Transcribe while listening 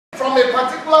from a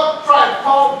particular tribe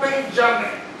called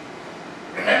Benjamin.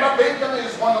 Remember, Benjamin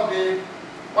is one of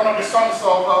the sons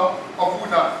of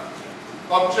Una,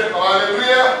 of Jacob.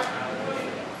 Hallelujah.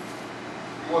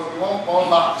 He was the one born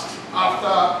last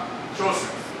after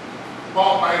Joseph,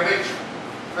 born by Rachel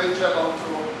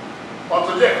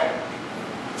unto Jacob.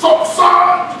 So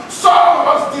Saul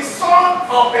was the son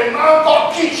of a man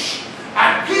called Kish,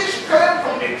 and Kish came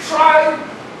from the tribe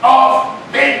of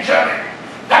Benjamin.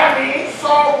 That means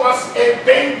Saul was a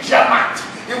Benjamite.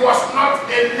 He was not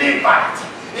a Levite.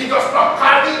 He does not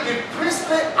carry the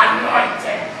priestly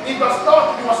anointing. He was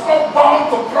not born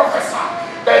to prophesy.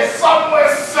 But Samuel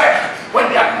said,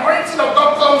 when the anointing of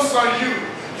God comes on you,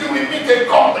 you will meet a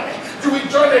company. You will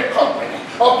join a company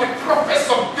of the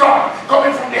prophets of God,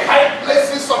 coming from the high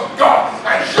places of God,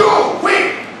 and you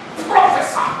will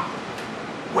prophesy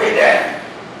with them.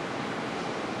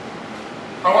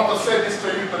 I want to say this to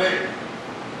you today.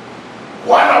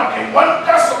 One of the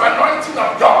wonders of anointing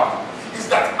of God is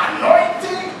that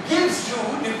anointing gives you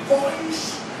the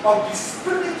voice of the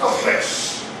Spirit of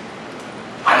grace.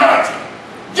 Anointing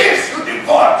gives you the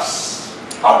voice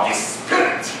of the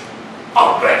Spirit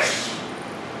of grace.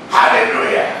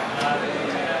 Hallelujah.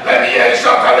 Hallelujah. Let me hear you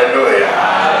shout hallelujah.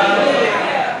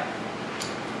 Hallelujah.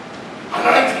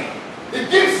 Anointing,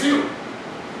 it gives you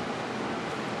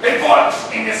a voice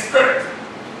in the Spirit.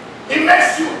 It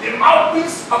makes you the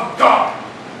mouthpiece of God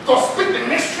to speak the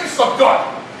mysteries of God.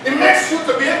 It makes you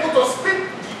to be able to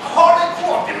speak the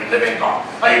oracle of the living God.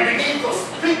 And you begin to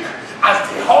speak as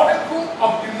the oracle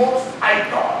of the Most High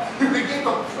God. You begin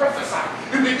to prophesy.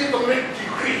 You begin to make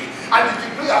decree. And the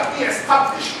decree has been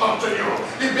established unto you.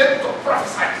 You be able to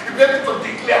prophesy. You be able to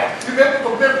declare. You be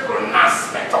able to make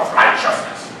pronouncement of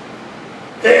righteousness.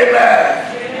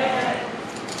 Amen. Amen.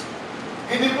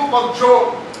 In the book of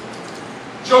Job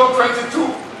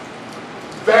 22,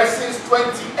 verses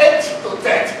 28 to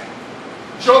 30.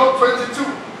 Job 22,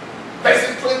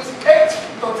 verses 28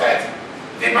 to 30.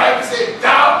 The Bible says,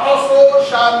 thou also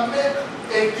shalt make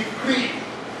a decree,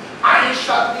 and it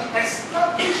shall be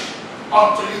established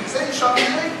unto you. He said, you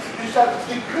shall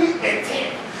decree a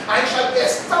thing, and it shall be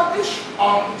established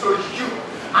unto you,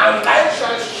 and light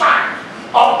shall shine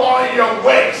upon your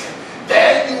ways.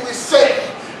 Then you will say,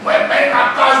 when men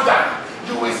are cast down,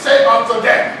 you will say unto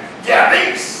them, there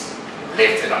is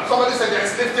lifting up. Somebody said there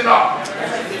is lifting up.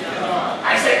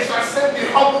 I said, it shall save the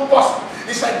humble person.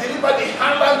 It shall deliver the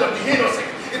handland of the innocent.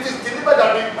 It is delivered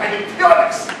by the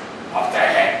pureness of their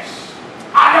hands.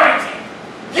 Anointing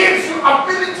gives you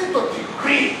ability to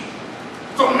decree,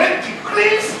 to make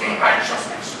decrees in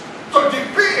righteousness, to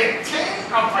decree a thing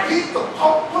and for it to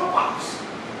come to pass.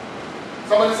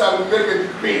 Somebody said, I will make a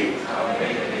decree.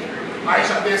 I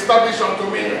shall be established unto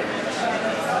me.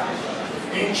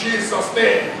 In Jesus'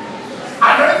 name.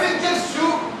 Anointing gives you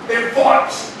a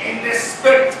voice in the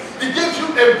Spirit. It gives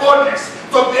you a boldness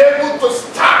to be able to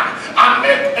stand and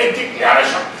make a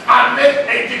declaration and make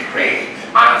a decree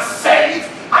and say it,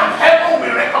 and heaven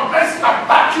will recognize it and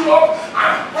back you up,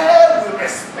 and hell will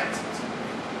respect it.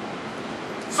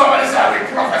 Somebody say, I will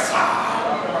prophesy.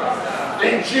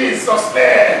 In Jesus'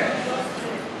 name.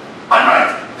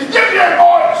 Anointing. It gives you a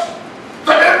voice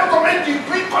to be able to make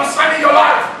decree concerning your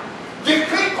life.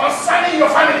 Decree concerning your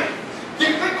family.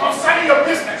 Decree concerning your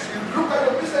business. You look at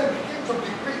your business and begin to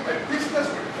decree, my business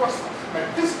will prosper. My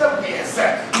business will be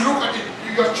excellent. You look at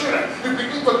your children, you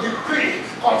begin to decree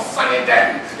concerning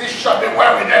them. It shall be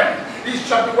well with them. It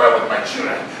shall be well with my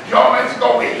children. The Almighty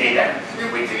God will heal them. He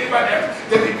will deliver them.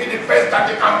 They will be the best that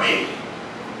they can be.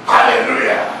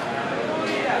 Hallelujah.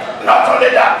 Hallelujah. Not only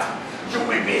that, you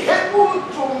will be able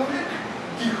to make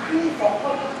decree for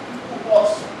other people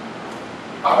also.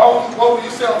 And what will you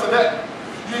say unto them?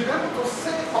 You'll be able to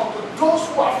say unto those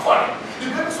who are fallen.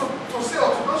 You'll be able to say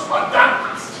unto those who are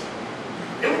downcast.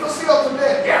 You'll be able to say unto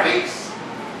them, there is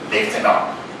lifting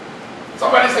up.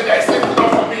 Somebody say, there is lifting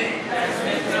up for me.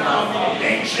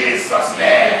 In Jesus'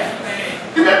 name.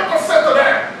 You'll be able to say to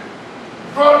them,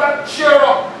 brother, cheer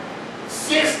up.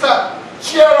 Sister,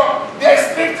 cheer up. There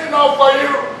is lifting up for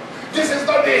you. This is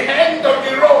not the end of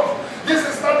the road. This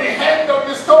is not the end of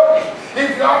the story.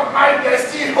 If you have mind, there is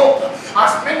still hope.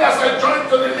 As many as are joined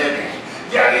to the living,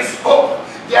 there is hope.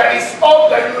 There is hope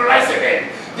that you will rise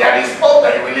again. There is hope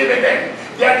that you will live again.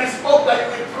 There is hope that you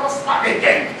will prosper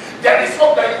again. There is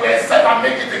hope that you will accept and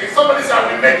make it again. Somebody say, I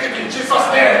will make it in Jesus'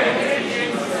 name.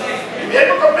 You'll be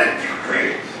able to make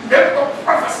decree. You'll be able to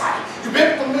prophesy. You'll be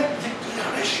able to make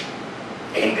declaration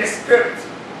in the Spirit.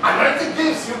 Anointing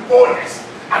gives you boldness.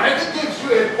 Anointing gives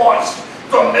you a voice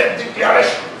to make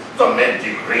declaration, to make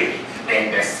decree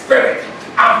in the Spirit,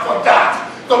 and for that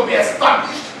to be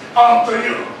established unto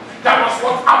you. That was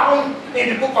what happened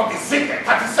in the book of Ezekiel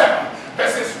 37,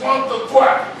 verses 1 to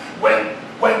 12,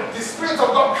 when the Spirit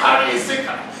of God carried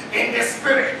Ezekiel in the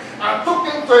Spirit and took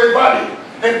him to a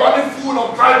valley full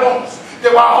of dry bones. They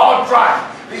were all dry.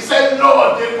 He said,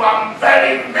 no, they were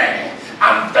very many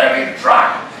and very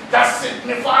dry. That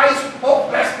signifies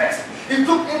hopelessness. He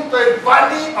took him to a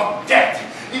valley of death.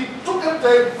 He took him to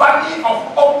a valley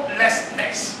of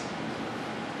hopelessness.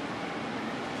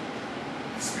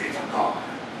 The Spirit of God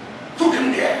took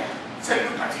him there.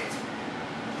 Said, look at it.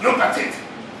 Look at it.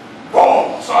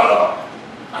 Bones all over.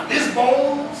 And these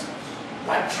bones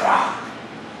were dry.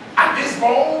 And these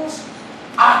bones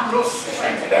had no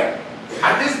strength in them.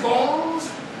 And these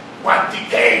bones were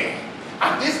decaying.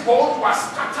 And these bones were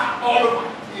scattered all over.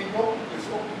 In his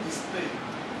open display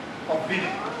of being.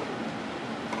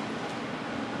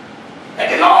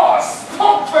 And the Lord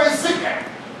spoke to Ezekiel.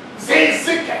 Say,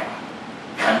 Ezekiel,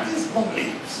 can these bones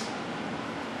live?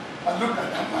 And look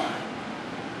at that man.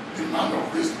 The man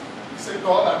of wisdom. He said,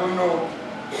 God, I don't know.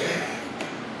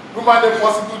 No matter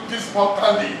possible this one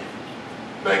can live.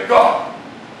 But God,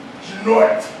 you know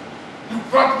it. You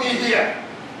brought me here.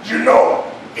 You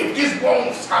know if these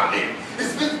bones can live.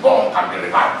 If this bone can be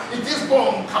revived. If this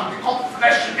bone can become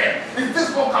flesh again. If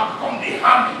this bone can become the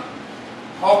army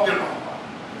of the Lord.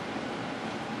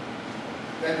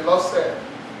 Then the Lord said,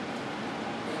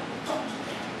 talk to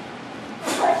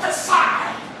them.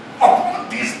 Prophesy upon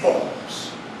these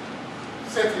bones.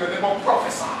 Say to your neighbor,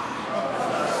 prophesy.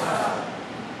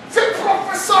 Say,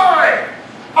 prophesy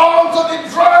unto the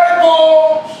dry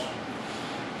bones.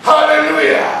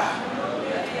 Hallelujah.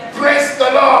 Hallelujah. Praise the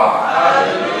Lord.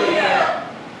 Hallelujah.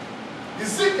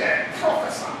 Ezekiel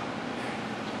prophesied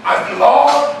as the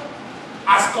Lord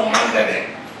has commanded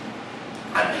him.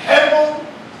 And heaven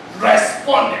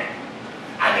responded.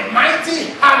 And a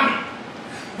mighty army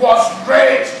was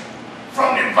raised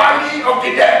from the valley of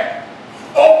the dead.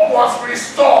 Hope was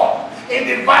restored in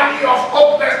the valley of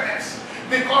hopelessness,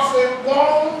 because a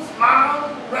one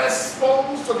man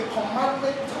responds to the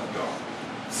commandment of God.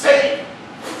 Say,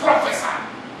 prophesy.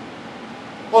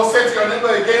 Or say to your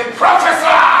neighbor again, prophesy.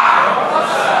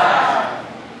 Prophesy.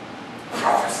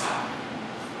 Prophesy.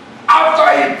 After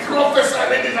he prophesied,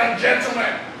 ladies and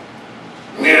gentlemen,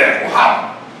 miracle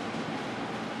happened.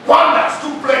 Wonders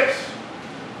took place.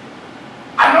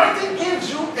 Anointing gives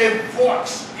you a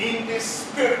voice in the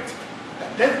spirit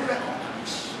that devil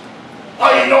recognizes. Or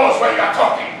he knows when you are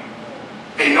talking.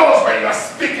 He knows when you are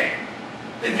speaking.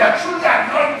 If you are truly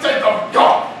anointed of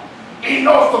God, he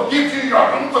knows to give you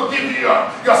your room, to give you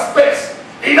your space.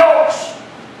 He knows.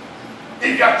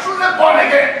 If you are truly born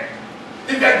again,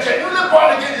 if you are genuinely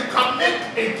born again, you can make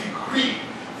a decree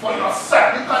for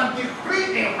yourself. You can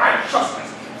decree in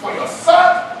righteousness for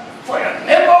yourself, for your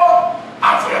neighbor,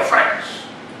 and for your friends.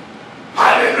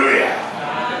 Hallelujah.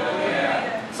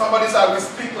 Hallelujah. Somebody said, I will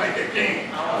speak like a king.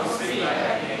 I will speak like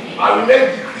a king. I will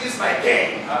make decrees like a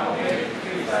king. I will make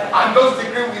decrees like a king. And those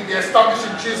decrees will be established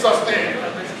in Jesus' name.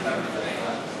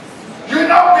 You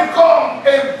now become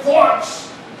a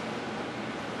voice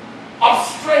of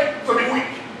strength to the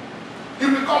weak.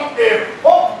 You become a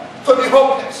hope to the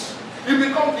hopeless. You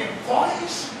become the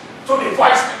voice to the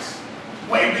voiceless.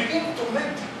 When you begin to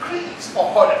make decrees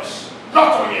for others,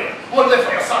 not only for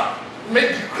yourself, make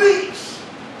decrees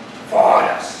for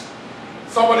others.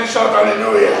 Somebody shout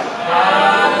hallelujah.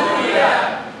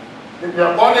 Hallelujah. If you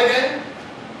are born again,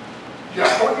 you are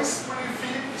Holy Spirit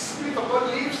filled, the Spirit of God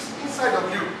lives inside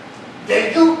of you.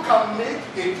 Then you can make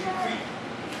a decree.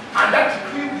 And that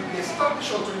decree will be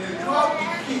established unto you. You have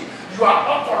the key. You are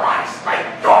authorized by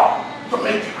God to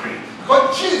make decree.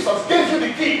 Because Jesus gave you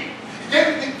the key. He gave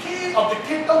you the key of the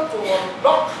kingdom to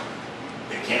unlock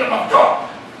the kingdom of God.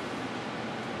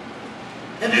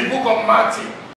 In the book of Matthew,